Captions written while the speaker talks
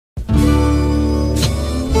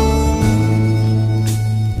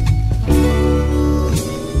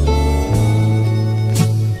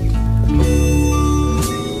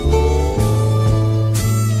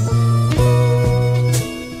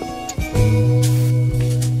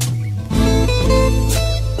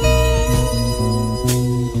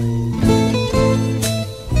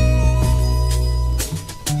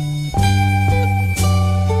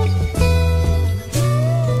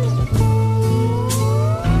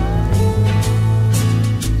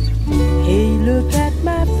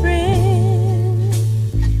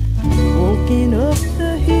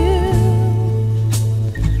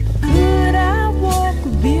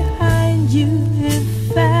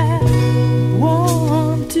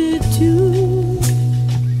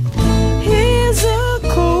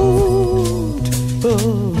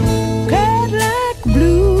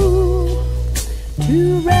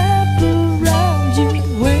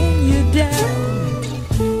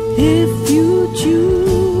if you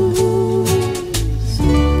choose.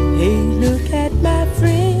 Hey, look at my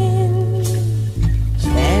friend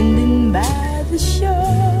standing by the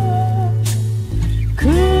shore.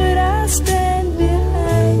 Could I stand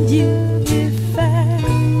behind you if I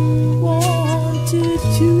wanted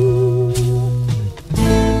to?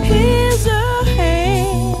 Here's a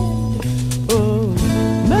hand, oh,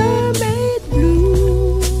 mermaid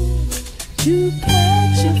blue, to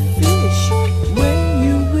catch a fish when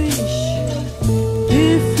you wish,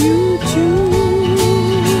 if you choose.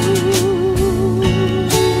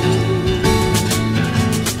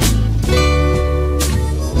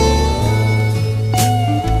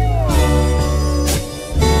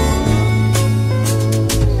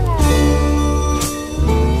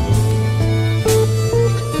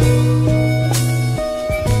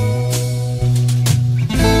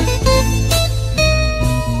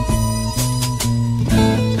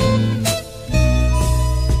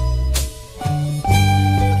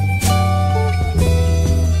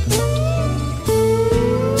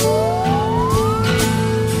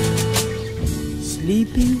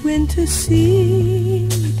 Sleepy winter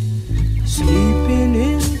seed, sleeping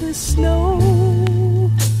in the snow.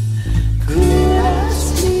 Could I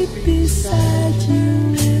sleep beside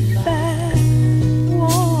you if I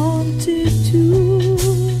wanted to?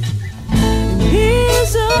 And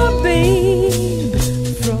here's a babe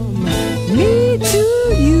from me to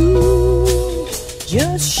you.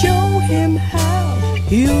 Just show him how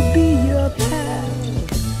he'll be your pal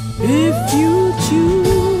if you